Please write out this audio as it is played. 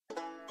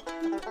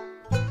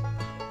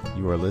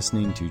You are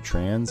listening to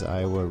Trans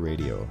Iowa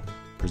Radio,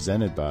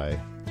 presented by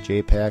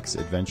JPAC's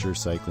Adventure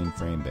Cycling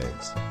Frame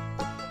Bags.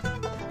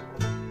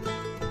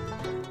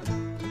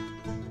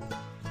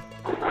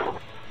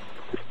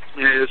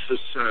 Hey, this is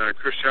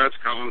Chris Schotz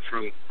calling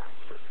from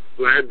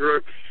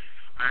Gladbrook,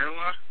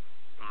 Iowa.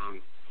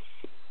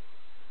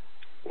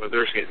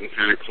 Weather's getting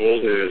kind of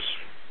cold. It is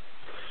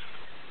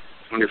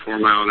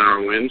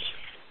 24-mile-an-hour winds.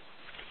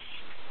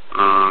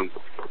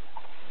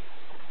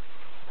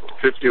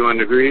 51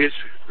 degrees.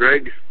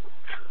 Greg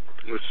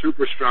was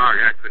super strong.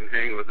 I couldn't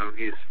hang with him.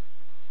 He's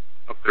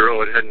up the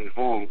road heading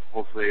home.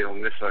 Hopefully he'll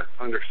miss a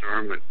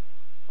thunderstorm. But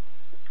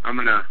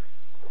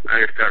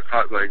I just got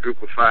caught by a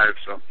group of 5,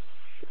 so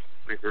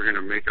I think we're going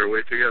to make our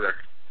way together.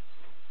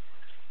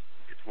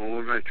 Get home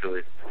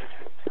eventually.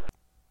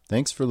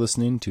 Thanks for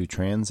listening to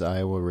Trans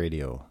Iowa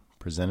Radio,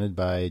 presented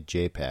by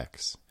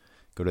JPACs.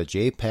 Go to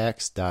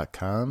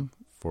jpacs.com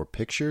for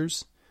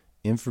pictures,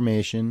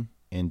 information,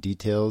 and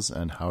details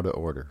on how to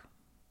order.